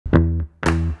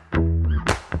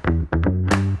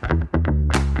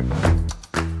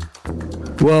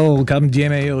Welcome,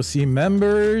 DMAOC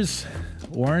members,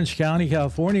 Orange County,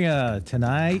 California.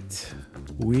 Tonight,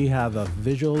 we have a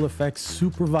visual effects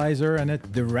supervisor and a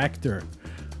director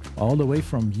all the way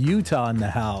from Utah in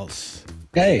the house.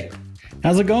 Hey,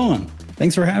 how's it going?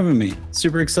 Thanks for having me.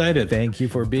 Super excited. Thank you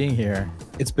for being here.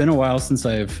 It's been a while since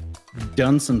I've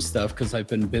done some stuff because I've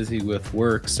been busy with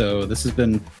work. So this has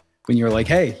been when you were like,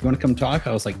 hey, you want to come talk?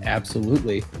 I was like,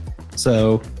 absolutely.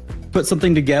 So put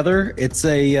something together. It's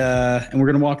and we're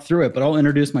going to walk through it, but I'll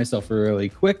introduce myself really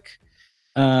quick.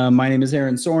 My name is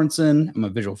Aaron Sorensen. I'm a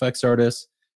visual effects artist,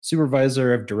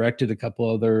 supervisor. I've directed a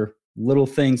couple other little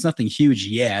things, nothing huge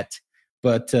yet,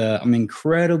 but I'm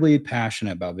incredibly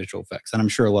passionate about visual effects, and I'm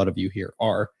sure a lot of you here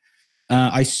are.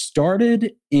 I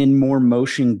started in more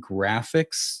motion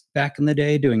graphics back in the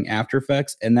day doing After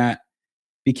Effects, and that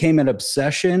became an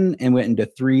obsession and went into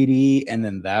 3D, and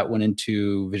then that went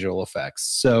into visual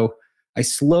effects. So I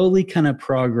slowly kind of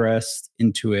progressed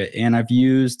into it, and I've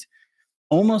used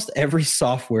almost every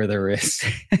software there is.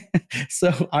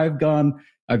 So I've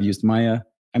used Maya.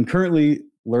 I'm currently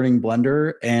learning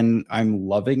Blender, and I'm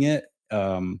loving it.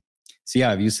 So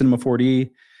yeah, I've used Cinema 4D,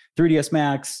 3ds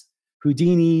Max,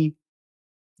 Houdini,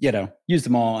 used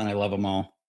them all, and I love them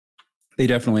all. They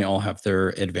definitely all have their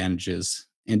advantages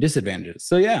and disadvantages.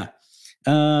 So yeah,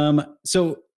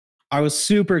 so I was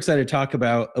super excited to talk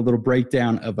about a little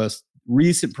breakdown of a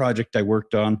recent project I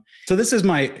worked on. So this is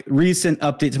my recent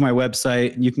update to my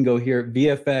website. You can go here,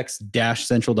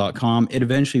 vfx-central.com. It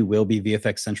eventually will be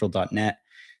vfxcentral.net.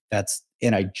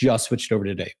 And I just switched over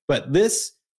today. But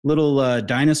this little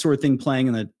dinosaur thing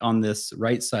playing on this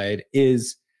right side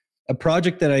is a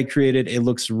project that I created. It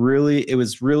was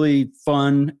really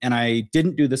fun, and I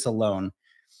didn't do this alone.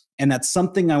 And that's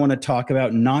something I want to talk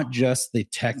about, not just the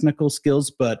technical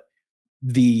skills, but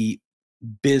the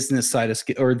business side of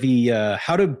skill, or the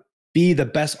how to be the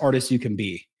best artist you can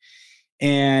be.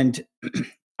 And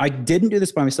I didn't do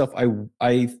this by myself.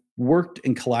 I worked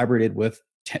and collaborated with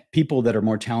people that are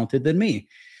more talented than me.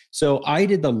 So I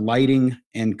did the lighting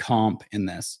and comp in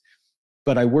this,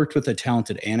 but I worked with a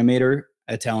talented animator,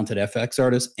 a talented FX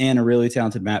artist, and a really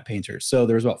talented matte painter. So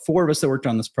there was about 4 of us that worked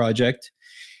on this project.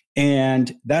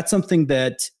 And that's something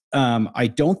that I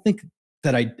don't think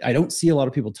that I don't see a lot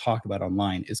of people talk about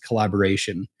online is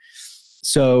collaboration.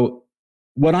 So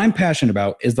what I'm passionate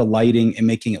about is the lighting and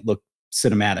making it look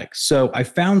cinematic. So I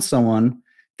found someone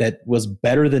that was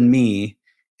better than me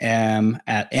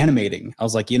at animating. I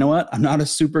was like, you know what? I'm not a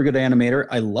super good animator.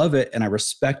 I love it and I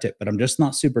respect it, but I'm just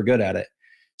not super good at it.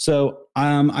 So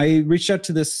I reached out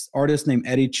to this artist named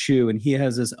Eddie Chu, and he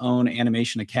has his own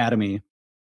animation academy.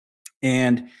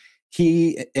 And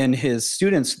he and his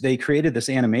students, they created this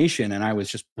animation, and I was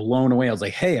just blown away. I was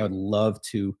like, hey, I would love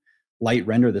to light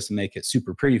render this and make it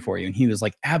super pretty for you. And he was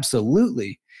like,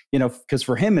 absolutely, because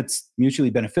for him, it's mutually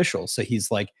beneficial. So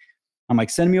I'm like,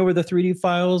 send me over the 3D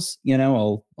files,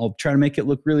 I'll try to make it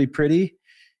look really pretty.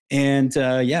 And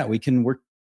yeah, we can work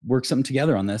something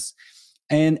together on this.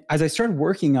 And as I started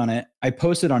working on it, I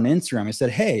posted on Instagram. I said,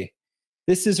 hey,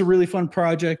 this is a really fun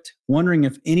project. Wondering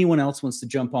if anyone else wants to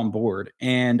jump on board.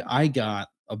 And I got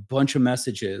a bunch of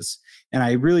messages, and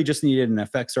I really just needed an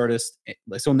effects artist,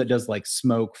 someone that does like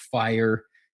smoke, fire,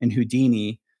 and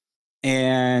Houdini,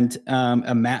 and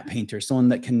a matte painter, someone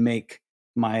that can make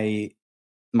my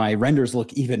renders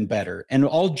look even better. And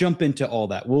I'll jump into all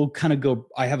that. We'll kind of go,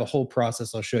 I have a whole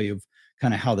process I'll show you of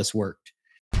kind of how this worked.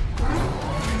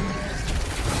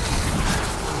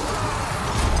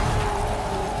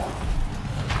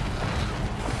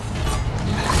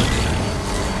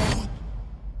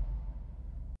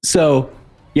 So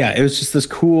yeah, it was just this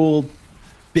cool,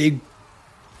 big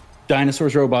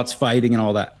dinosaurs, robots fighting and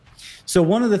all that. So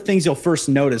one of the things you'll first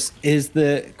notice is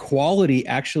the quality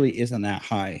actually isn't that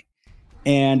high.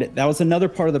 And that was another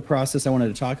part of the process I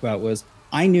wanted to talk about. Was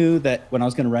I knew that when I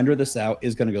was going to render this out, it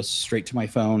was going to go straight to my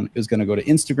phone. It was going to go to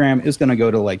Instagram. It was going to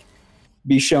go to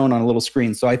be shown on a little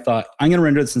screen. So I thought, I'm going to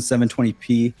render this in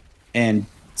 720p and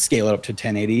scale it up to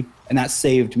 1080. And that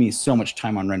saved me so much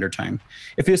time on render time.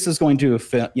 If this is going to,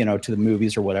 to the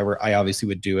movies or whatever, I obviously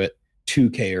would do it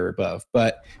 2K or above.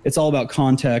 But it's all about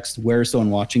context. Where is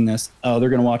someone watching this? Oh, they're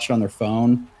going to watch it on their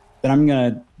phone. Then I'm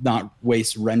going to not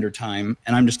waste render time,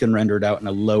 and I'm just going to render it out in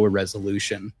a lower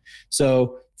resolution.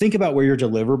 So think about where your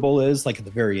deliverable is, at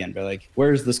the very end. But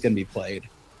where is this going to be played?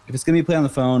 If it's going to be played on the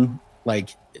phone,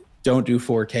 don't do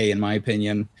 4K in my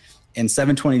opinion. And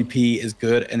 720p is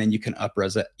good, and then you can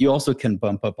up-res it. You also can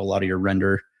bump up a lot of your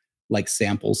render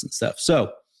samples and stuff.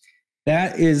 So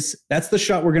that's the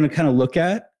shot we're going to kind of look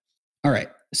at. All right.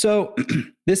 So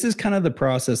this is kind of the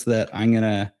process that I'm going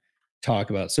to talk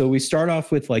about. So we start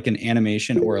off with an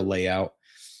animation or a layout.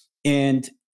 And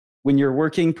when you're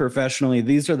working professionally,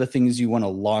 these are the things you want to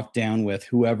lock down with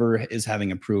whoever is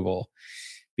having approval.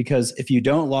 Because if you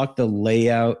don't lock the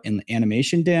layout and the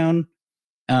animation down,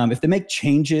 if they make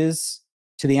changes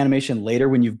to the animation later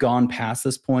when you've gone past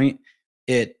this point,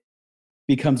 it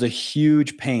becomes a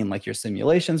huge pain. Like your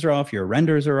simulations are off, your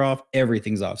renders are off,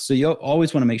 everything's off. So you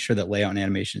always want to make sure that layout and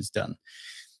animation is done.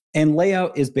 And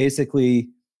layout is basically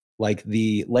like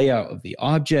the layout of the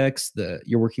objects.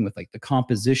 You're working with like the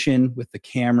composition with the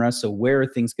camera. So where are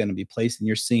things going to be placed in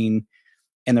your scene?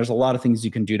 And there's a lot of things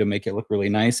you can do to make it look really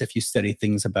nice if you study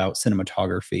things about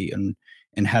cinematography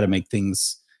and how to make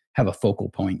things have a focal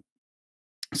point.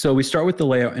 So we start with the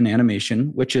layout and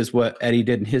animation, which is what Eddie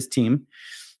did in his team.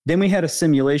 Then we had a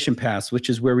simulation pass, which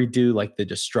is where we do like the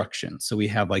destruction. So we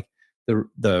have like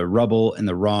the rubble and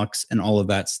the rocks and all of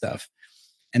that stuff.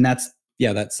 And that's,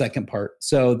 yeah, that second part.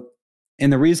 So,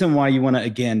 and the reason why you want to,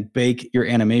 again, bake your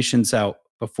animations out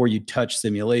before you touch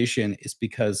simulation is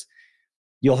because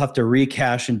you'll have to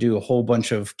recache and do a whole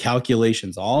bunch of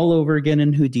calculations all over again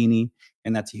in Houdini.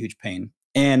 And that's a huge pain.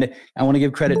 And I want to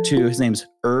give credit to, his name's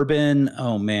Urban.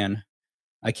 Oh man,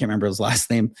 I can't remember his last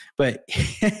name, but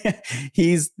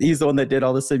he's the one that did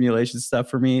all the simulation stuff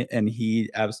for me, and he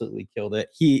absolutely killed it.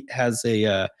 He has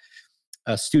a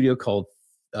studio called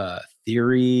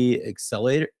Theory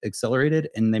Accelerated,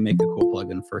 and they make a cool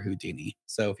plugin for Houdini.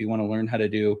 So if you want to learn how to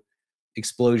do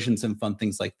explosions and fun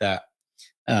things like that,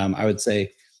 I would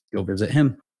say go visit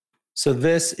him. So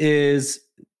this is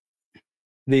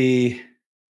the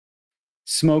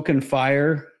smoke and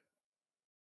fire.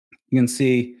 You can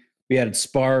see we added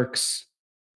sparks,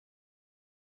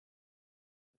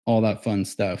 all that fun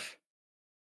stuff.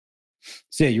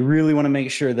 So yeah, you really want to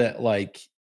make sure that like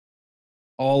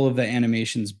all of the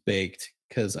animation's baked,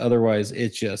 because otherwise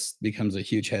it just becomes a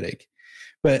huge headache.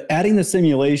 But adding the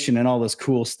simulation and all this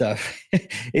cool stuff,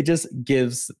 it just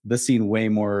gives the scene way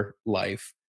more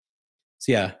life.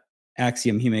 So yeah,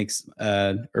 Axiom,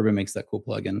 Urban makes that cool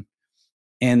plugin.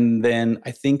 And then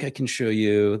I think I can show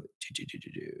you,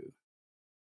 is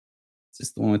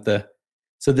this the one with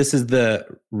so this is the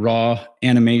raw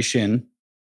animation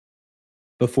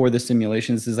before the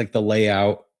simulation. This is like the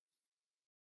layout.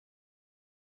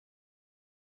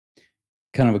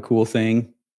 Kind of a cool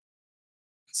thing.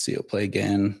 Let's see, I'll play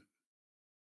again.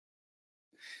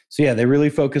 So yeah, they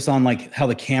really focus on like how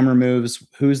the camera moves,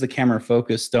 who's the camera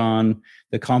focused on,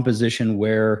 the composition,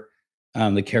 where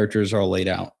the characters are all laid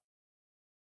out.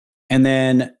 And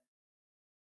then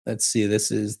let's see,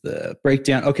 this is the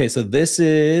breakdown. Okay, so this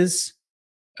is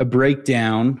a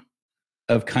breakdown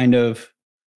of kind of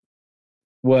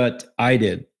what I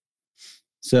did.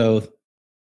 So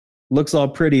looks all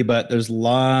pretty, but there's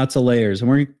lots of layers. And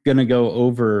we're going to go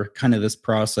over kind of this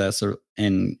process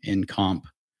in comp.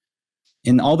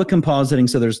 In all the compositing,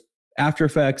 so there's After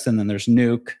Effects and then there's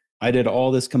Nuke. I did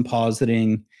all this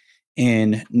compositing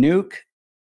in Nuke,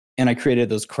 and I created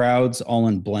those crowds all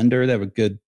in Blender. They have a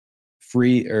good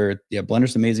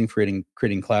Blender's amazing for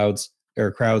creating clouds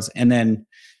or crowds. And then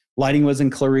lighting was in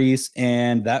Clarice,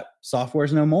 and that software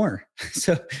is no more.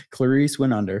 So Clarice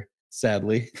went under,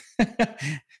 sadly.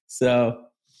 So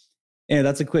yeah,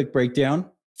 that's a quick breakdown.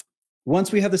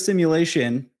 Once we have the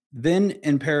simulation, then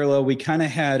in parallel, we kind of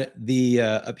had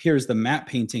up here's the matte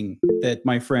painting that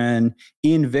my friend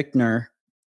Ian Vickner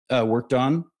worked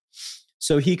on.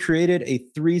 So he created a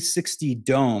 360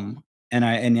 dome, and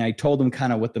I told him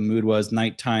kind of what the mood was.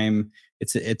 Nighttime,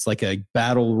 it's like a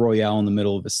battle royale in the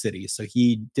middle of a city. So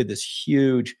he did this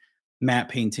huge matte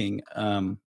painting,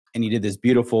 and he did this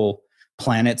beautiful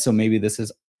planet. So maybe this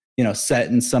is set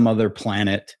in some other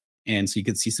planet, and so you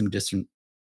could see some distant,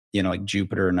 like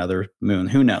Jupiter, another moon,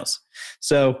 who knows.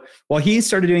 So while he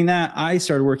started doing that, I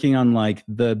started working on like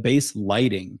the base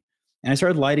lighting, and I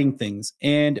started lighting things.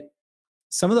 And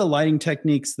some of the lighting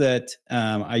techniques that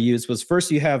I used was, first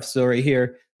you have, so right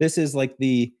here, this is like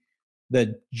the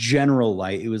general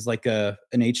light. It was like an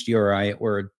HDRI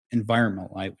or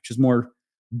environmental light, which is more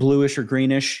bluish or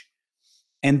greenish.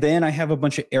 And then I have a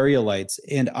bunch of area lights,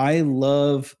 and I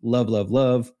love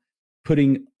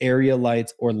putting area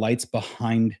lights or lights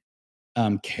behind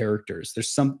characters.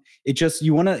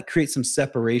 You want to create some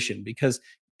separation, because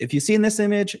if you see in this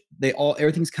image,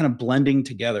 everything's kind of blending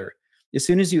together. As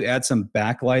soon as you add some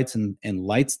backlights and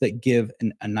lights that give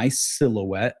a nice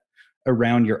silhouette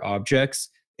around your objects,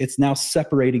 it's now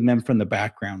separating them from the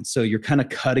background. So you're kind of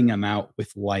cutting them out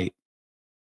with light.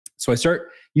 So I start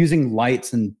using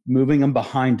lights and moving them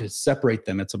behind to separate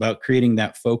them. It's about creating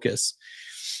that focus.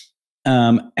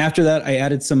 After that, I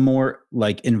added some more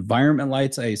like environment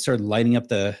lights. I started lighting up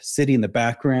the city in the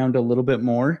background a little bit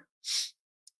more.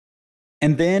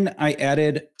 And then I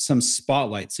added some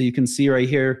spotlights. So you can see right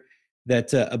here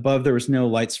that above there was no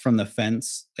lights from the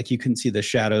fence. Like you couldn't see the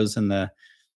shadows and the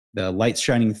lights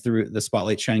shining through, the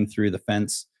spotlight shining through the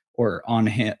fence or on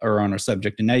our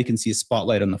subject. And now you can see a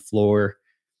spotlight on the floor.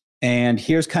 And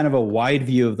here's kind of a wide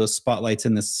view of those spotlights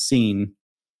in this scene.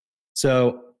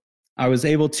 So I was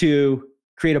able to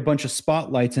create a bunch of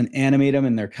spotlights and animate them,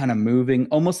 and they're kind of moving,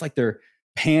 almost like they're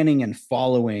panning and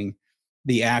following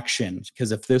the action.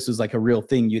 Because if this was like a real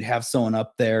thing, you'd have someone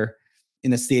up there in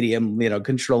the stadium,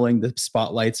 controlling the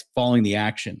spotlights, following the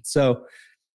action. So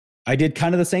I did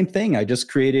kind of the same thing. I just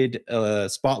created a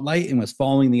spotlight and was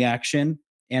following the action,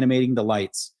 animating the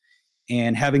lights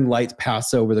and having lights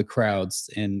pass over the crowds.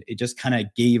 And it just kind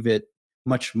of gave it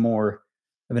much more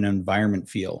of an environment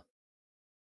feel.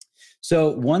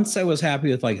 So once I was happy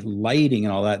with like lighting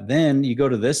and all that, then you go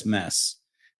to this mess.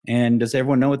 And does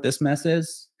everyone know what this mess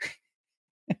is?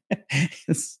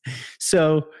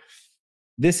 So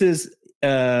this is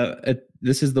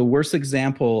the worst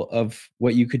example of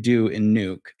what you could do in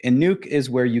Nuke. And Nuke is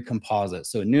where you composite.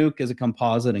 So Nuke is a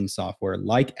compositing software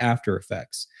like After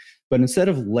Effects. But instead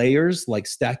of layers, like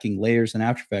stacking layers in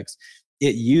After Effects,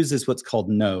 it uses what's called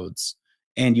nodes.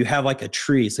 And you have like a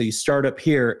tree. So you start up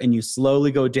here and you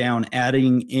slowly go down,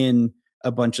 adding in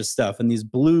a bunch of stuff. And these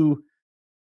blue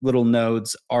little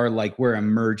nodes are like where I'm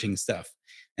merging stuff.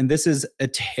 And this is a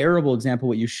terrible example of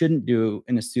what you shouldn't do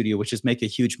in a studio, which is make a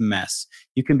huge mess.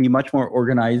 You can be much more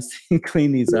organized and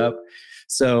clean these up.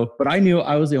 So, but I knew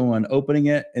I was the only one opening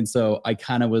it. And so I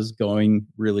kind of was going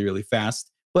really, really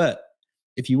fast. But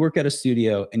if you work at a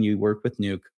studio and you work with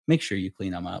Nuke, make sure you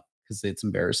clean them up because it's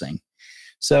embarrassing.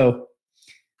 So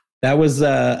that was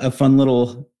a fun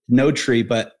little node tree.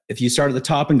 But if you start at the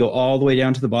top and go all the way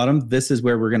down to the bottom, this is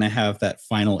where we're going to have that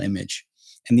final image.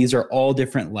 And these are all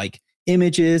different like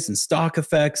images and stock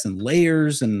effects and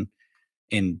layers and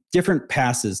different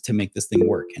passes to make this thing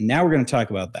work. And now we're going to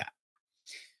talk about that.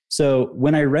 So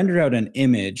when I render out an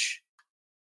image,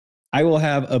 I will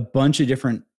have a bunch of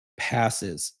different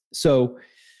passes. So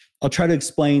I'll try to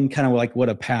explain kind of like what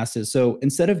a pass is. So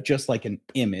instead of just like an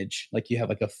image, like you have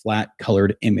like a flat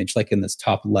colored image, like in this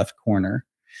top left corner,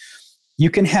 you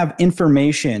can have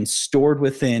information stored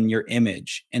within your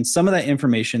image. And some of that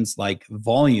information's like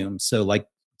volume. So like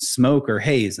smoke or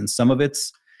haze, and some of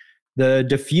it's the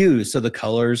diffuse, so the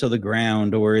colors of the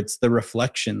ground, or it's the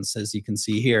reflections, as you can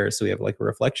see here. So we have like a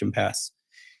reflection pass.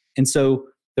 And so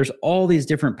there's all these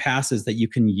different passes that you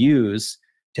can use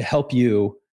to help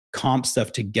you comp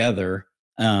stuff together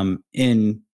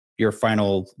in your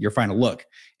final look.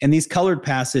 And these colored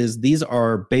passes, these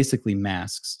are basically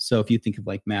masks. So if you think of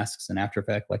like masks in After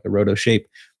Effects, like a roto shape,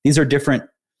 these are different.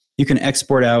 You can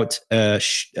export out a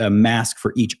mask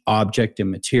for each object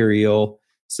and material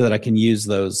so that I can use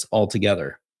those all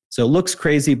together. So it looks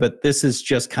crazy, but this is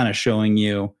just kind of showing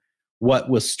you what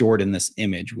was stored in this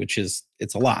image, which is,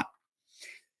 it's a lot.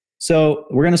 So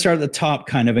we're going to start at the top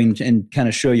kind of and kind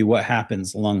of show you what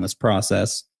happens along this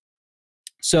process.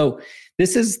 So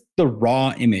this is the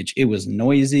raw image. It was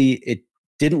noisy. It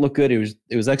didn't look good.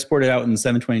 It was exported out in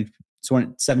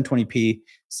 720p.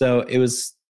 So it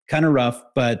was kind of rough,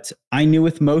 but I knew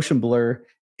with motion blur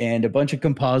and a bunch of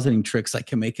compositing tricks, I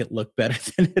can make it look better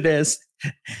than it is.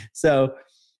 So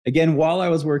again, while I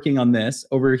was working on this,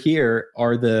 over here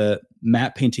are the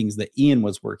matte paintings that Ian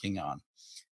was working on.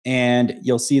 And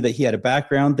you'll see that he had a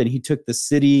background. Then he took the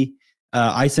city.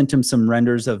 I sent him some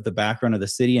renders of the background of the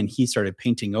city, and he started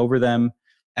painting over them,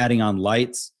 adding on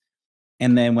lights.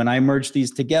 And then when I merged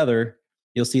these together,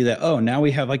 you'll see that, oh, now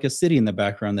we have like a city in the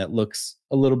background that looks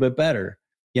a little bit better.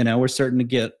 You know, we're starting to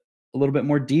get a little bit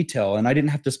more detail. And I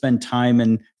didn't have to spend time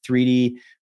in 3D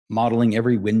modeling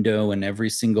every window and every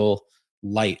single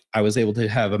light. I was able to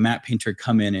have a matte painter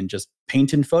come in and just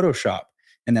paint in Photoshop.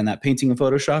 And then that painting in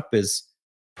Photoshop is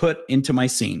put into my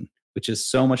scene, which is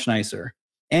so much nicer.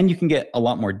 And you can get a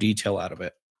lot more detail out of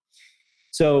it.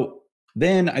 So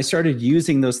then I started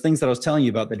using those things that I was telling you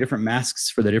about, the different masks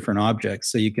for the different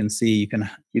objects. So you can see,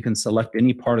 you can select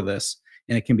any part of this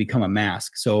and it can become a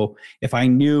mask. So if I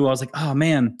knew, I was like, oh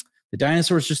man, the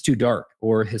dinosaur is just too dark,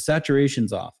 or his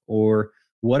saturation's off, or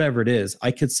whatever it is,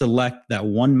 I could select that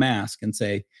one mask and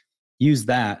say, use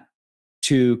that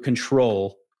to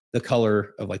control the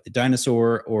color of like the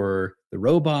dinosaur or the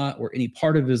robot or any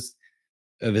part of his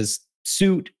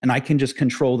suit. And I can just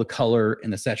control the color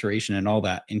and the saturation and all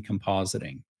that in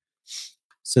compositing.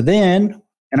 So then,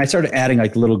 and I started adding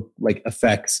like little like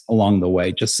effects along the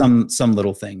way, just some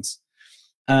little things.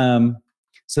 So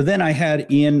then I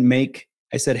had Ian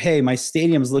I said, hey, my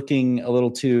stadium's looking a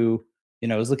little too,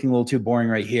 it's looking a little too boring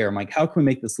right here. I'm like, how can we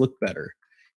make this look better?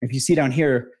 If you see down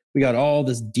here, we got all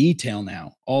this detail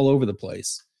now all over the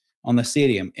place on the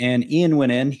stadium. And Ian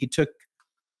went in, he took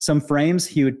some frames,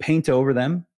 he would paint over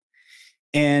them.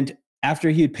 And after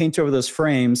he would paint over those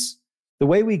frames, the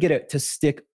way we get it to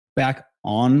stick back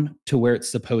on to where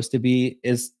it's supposed to be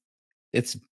is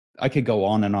I could go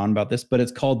on and on about this, but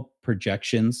it's called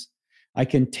projections. I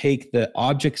can take the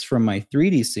objects from my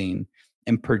 3D scene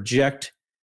and project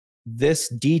this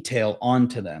detail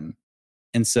onto them.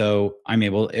 And so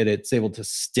it's able to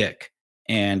stick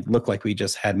and look like we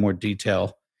just had more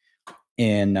detail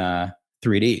in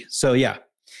 3D. So yeah,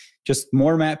 just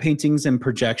more matte paintings and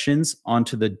projections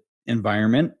onto the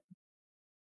environment.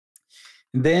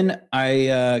 Then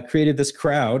I created this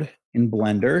crowd in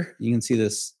Blender. You can see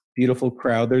this beautiful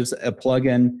crowd. There's a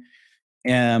plugin.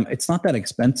 It's not that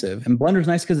expensive. And Blender's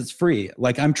nice because it's free.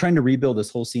 Like I'm trying to rebuild this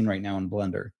whole scene right now in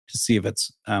Blender to see if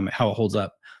it's how it holds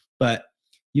up. But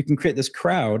you can create this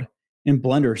crowd in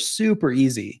Blender super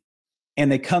easy. And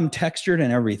they come textured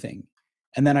and everything.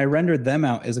 And then I rendered them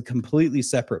out as a completely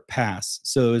separate pass.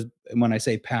 So when I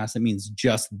say pass, it means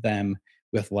just them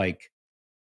with like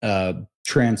a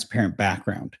transparent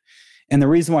background. And the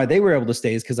reason why they were able to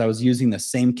stay is because I was using the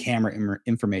same camera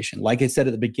information. Like I said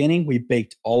at the beginning, we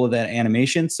baked all of that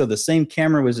animation. So the same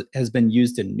camera has been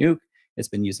used in Nuke. It's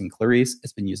been used in Clarice.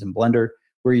 It's been used in Blender.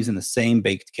 We're using the same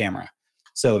baked camera.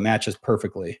 So it matches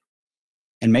perfectly.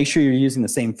 And make sure you're using the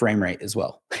same frame rate as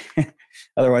well.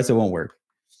 Otherwise, it won't work.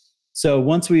 So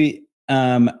once we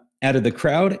added the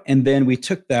crowd, and then we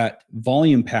took that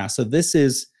volume pass. So this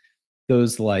is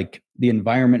those like the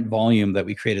environment volume that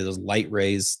we created, those light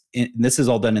rays. This is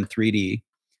all done in 3D.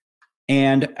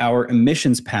 And our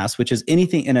emissions pass, which is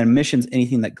anything in emissions,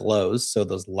 anything that glows. So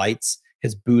those lights,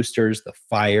 his boosters, the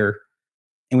fire,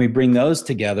 and we bring those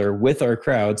together with our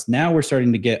crowds. Now we're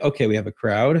starting to get, okay, we have a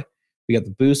crowd. We got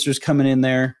the boosters coming in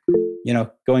there, you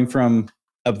know, going from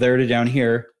up there to down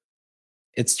here.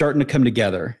 It's starting to come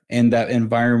together, and that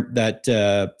environment,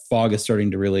 that fog is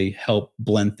starting to really help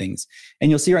blend things. And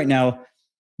you'll see right now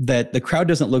that the crowd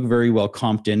doesn't look very well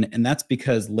comped in, and that's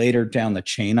because later down the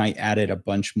chain, I added a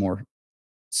bunch more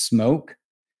smoke,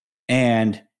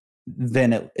 and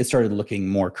then it started looking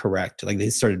more correct. Like they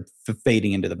started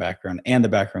fading into the background, and the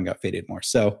background got faded more.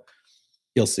 So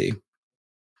you'll see.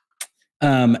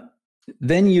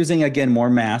 Then using, again, more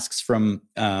masks from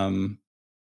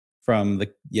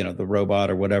the, you know, the robot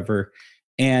or whatever.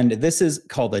 And this is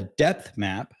called a depth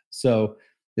map. So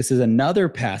this is another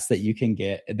pass that you can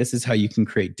get. This is how you can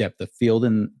create depth of field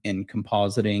in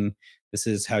compositing. This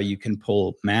is how you can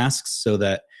pull masks so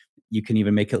that you can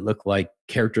even make it look like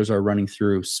characters are running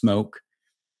through smoke.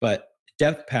 But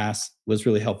depth pass was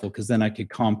really helpful because then I could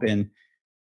comp in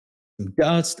some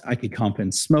dust. I could comp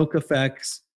in smoke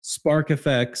effects, spark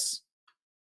effects,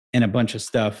 and a bunch of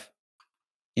stuff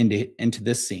into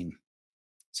this scene.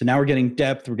 So now we're getting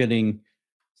depth, we're getting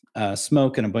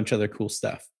smoke, and a bunch of other cool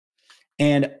stuff.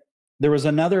 And there was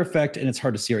another effect, and it's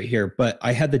hard to see right here, but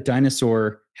I had the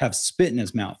dinosaur have spit in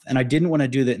his mouth. And I didn't want to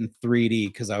do that in 3D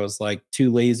because I was like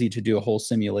too lazy to do a whole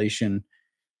simulation.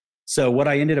 So what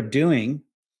I ended up doing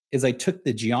is I took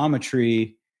the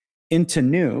geometry into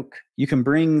Nuke. You can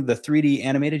bring the 3D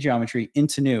animated geometry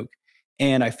into Nuke.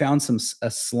 And I found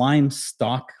a slime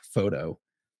stock photo.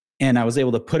 And I was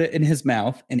able to put it in his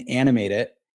mouth and animate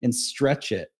it and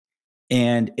stretch it.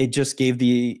 And it just gave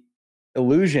the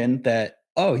illusion that,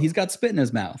 oh, he's got spit in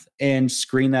his mouth, and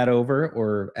screen that over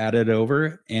or add it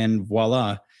over, and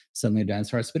voila, suddenly a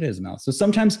dinosaur has spit in his mouth. So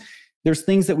sometimes there's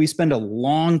things that we spend a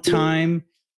long time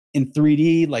in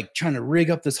 3D, like trying to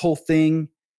rig up this whole thing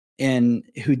in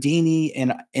Houdini.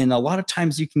 And a lot of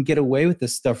times you can get away with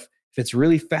this stuff. If it's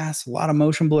really fast, a lot of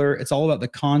motion blur, it's all about the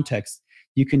context.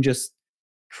 You can just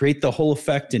create the whole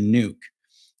effect in Nuke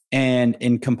and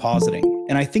in compositing.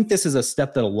 And I think this is a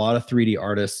step that a lot of 3D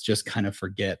artists just kind of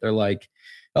forget. They're like,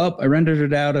 oh, I rendered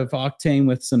it out of Octane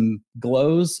with some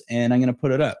glows and I'm going to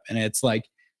put it up. And it's like,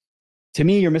 to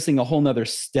me, you're missing a whole nother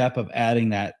step of adding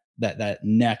that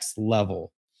next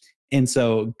level. And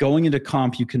so going into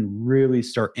comp, you can really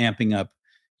start amping up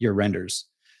your renders.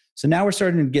 So now we're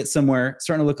starting to get somewhere,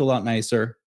 starting to look a lot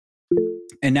nicer.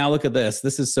 And now look at this.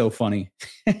 This is so funny.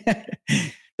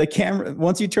 The camera,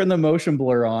 once you turn the motion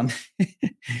blur on,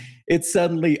 it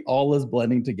suddenly all is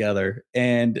blending together.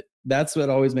 And that's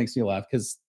what always makes me laugh.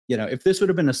 Because, you know, if this would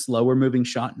have been a slower moving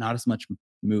shot, not as much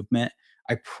movement,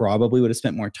 I probably would have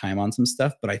spent more time on some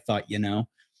stuff. But I thought, you know,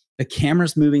 the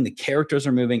camera's moving, the characters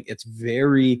are moving. It's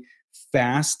very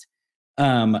fast.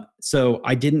 So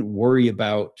I didn't worry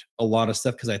about a lot of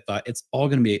stuff because I thought it's all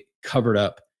going to be covered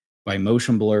up by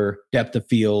motion blur, depth of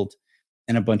field,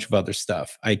 and a bunch of other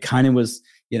stuff. I kind of was,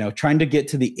 you know, trying to get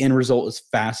to the end result as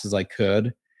fast as I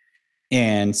could.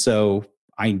 And so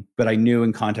but I knew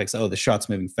in context, oh, the shot's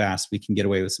moving fast, we can get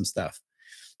away with some stuff.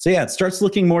 So yeah, it starts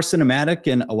looking more cinematic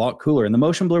and a lot cooler. And the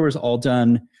motion blur was all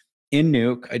done in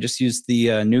Nuke. I just used the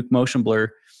Nuke motion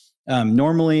blur.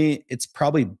 Normally, it's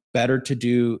probably better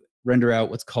to render out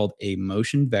what's called a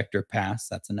motion vector pass.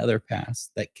 That's another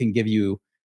pass that can give you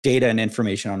data and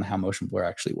information on how motion blur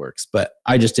actually works. But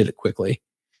I just did it quickly.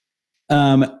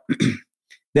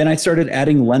 Then I started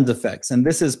adding lens effects, and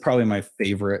this is probably my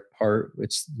favorite part,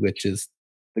 which is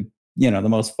the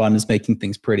most fun, is making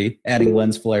things pretty, adding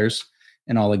lens flares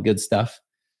and all the good stuff.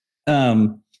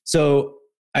 So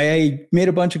I made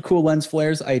a bunch of cool lens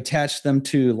flares. I attached them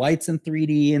to lights in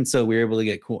 3D, and so we were able to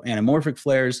get cool anamorphic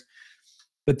flares.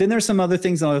 But then there's some other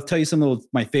things, and I'll tell you some of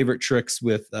my favorite tricks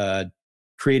with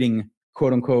creating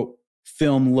quote-unquote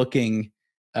film-looking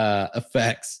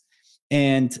effects.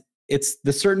 And it's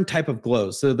the certain type of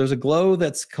glow. So there's a glow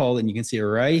that's called, and you can see it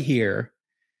right here,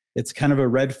 it's kind of a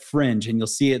red fringe, and you'll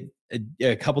see it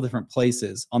a couple different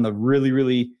places on the really,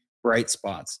 really bright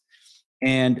spots.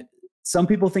 And some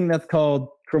people think that's called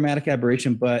chromatic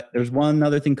aberration, but there's one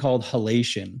other thing called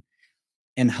halation.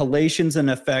 And halation's an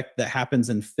effect that happens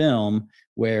in film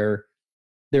where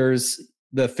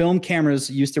the film cameras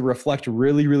used to reflect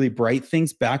really, really bright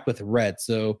things back with red.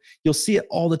 So you'll see it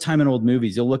all the time in old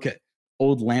movies. You'll look at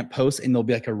old lampposts and there'll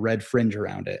be like a red fringe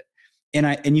around it.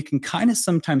 And you can kind of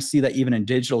sometimes see that even in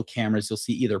digital cameras. You'll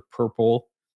see either purple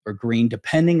or green,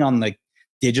 depending on the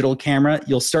digital camera.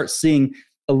 You'll start seeing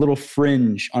a little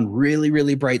fringe on really,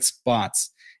 really bright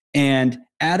spots. And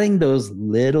adding those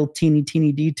little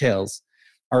teeny details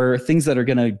are things that are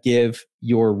going to give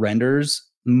your renders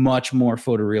much more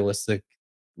photorealistic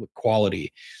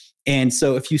quality. And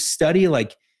so if you study,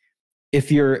 like,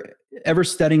 if you're ever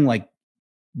studying like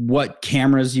what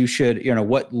cameras you should,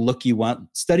 what look you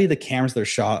want, study the cameras they're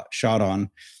shot on.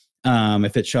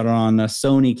 If it's shot on a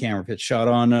Sony camera, if it's shot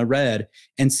on a Red,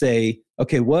 and say,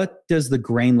 okay, what does the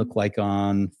grain look like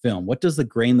on film? What does the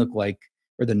grain look like,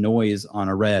 or the noise on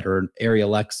a Red or an Arri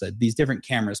Alexa? These different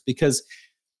cameras, because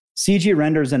CG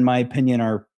renders, in my opinion,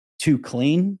 are too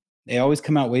clean. They always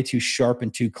come out way too sharp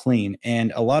and too clean.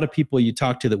 And a lot of people you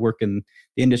talk to that work in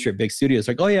the industry at big studios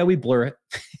are like, oh yeah, we blur it.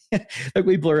 Like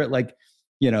we blur it like,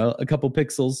 a couple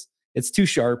pixels. It's too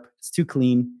sharp. It's too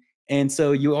clean. And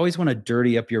so you always want to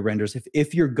dirty up your renders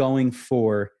if you're going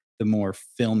for the more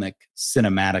filmic,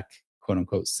 cinematic, quote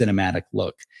unquote, cinematic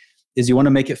look, is you want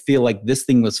to make it feel like this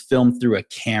thing was filmed through a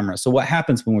camera. So what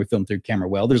happens when we film through camera?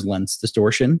 Well, there's lens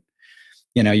distortion.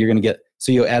 You're going to get,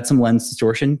 so you'll add some lens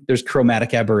distortion. There's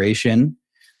chromatic aberration.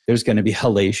 There's going to be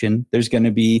halation. There's going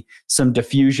to be some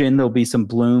diffusion. There'll be some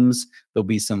blooms. There'll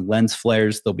be some lens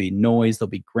flares. There'll be noise. There'll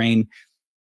be grain.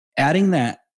 Adding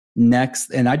that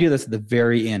next, and I do this at the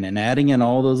very end, and adding in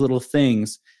all those little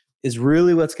things is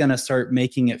really what's going to start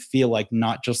making it feel like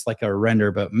not just like a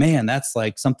render, but man, that's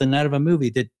like something out of a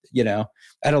movie. I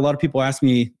had a lot of people ask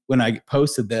me when I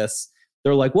posted this,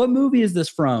 they're like, what movie is this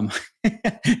from?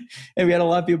 And we had a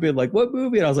lot of people be like, what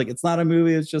movie? And I was like, it's not a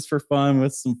movie. It's just for fun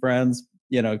with some friends,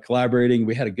 collaborating.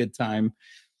 We had a good time.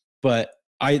 But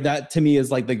that to me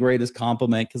is like the greatest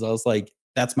compliment, because I was like,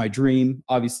 that's my dream.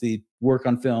 Obviously, work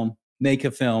on film, make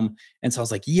a film. And so I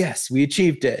was like, yes, we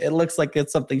achieved it. It looks like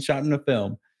it's something shot in a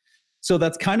film. So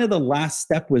that's kind of the last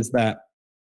step, was that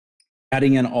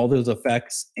adding in all those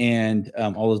effects and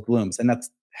all those blooms. And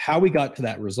that's how we got to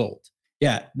that result.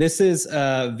 Yeah, this is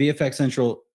VFX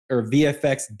Central, or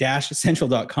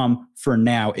VFX-Central.com for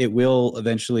now. It will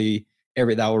eventually, that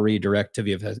will redirect to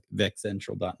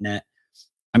VFXCentral.net.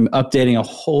 I'm updating a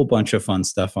whole bunch of fun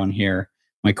stuff on here,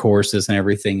 my courses and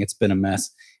everything. It's been a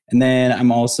mess. And then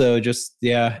I'm also just,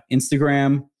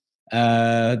 Instagram,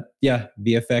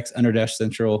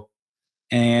 VFX_Central.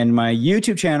 And my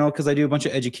YouTube channel, because I do a bunch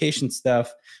of education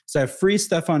stuff. So I have free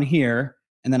stuff on here,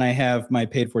 and then I have my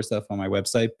paid for stuff on my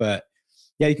website. But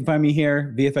yeah, you can find me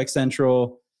here, VFX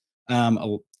Central,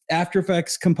 After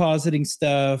Effects compositing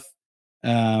stuff,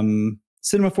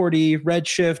 Cinema 4D,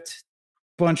 Redshift,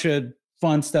 bunch of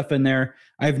fun stuff in there.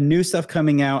 I have new stuff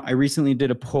coming out. I recently did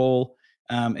a poll.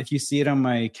 If you see it on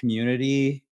my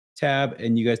community tab,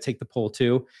 and you guys take the poll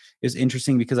too, it's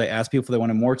interesting because I asked people if they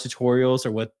wanted more tutorials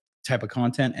or what type of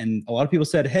content. And a lot of people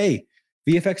said, hey,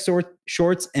 VFX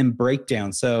shorts and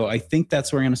breakdown. So I think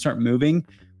that's where I'm going to start moving,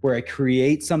 where I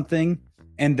create something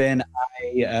and then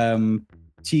I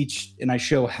teach and I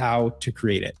show how to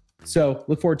create it. So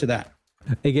look forward to that.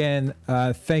 Again,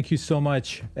 thank you so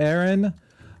much, Aaron,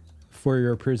 for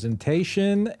your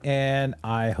presentation. And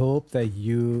I hope that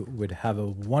you would have a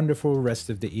wonderful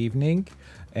rest of the evening,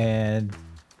 and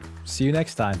see you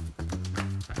next time.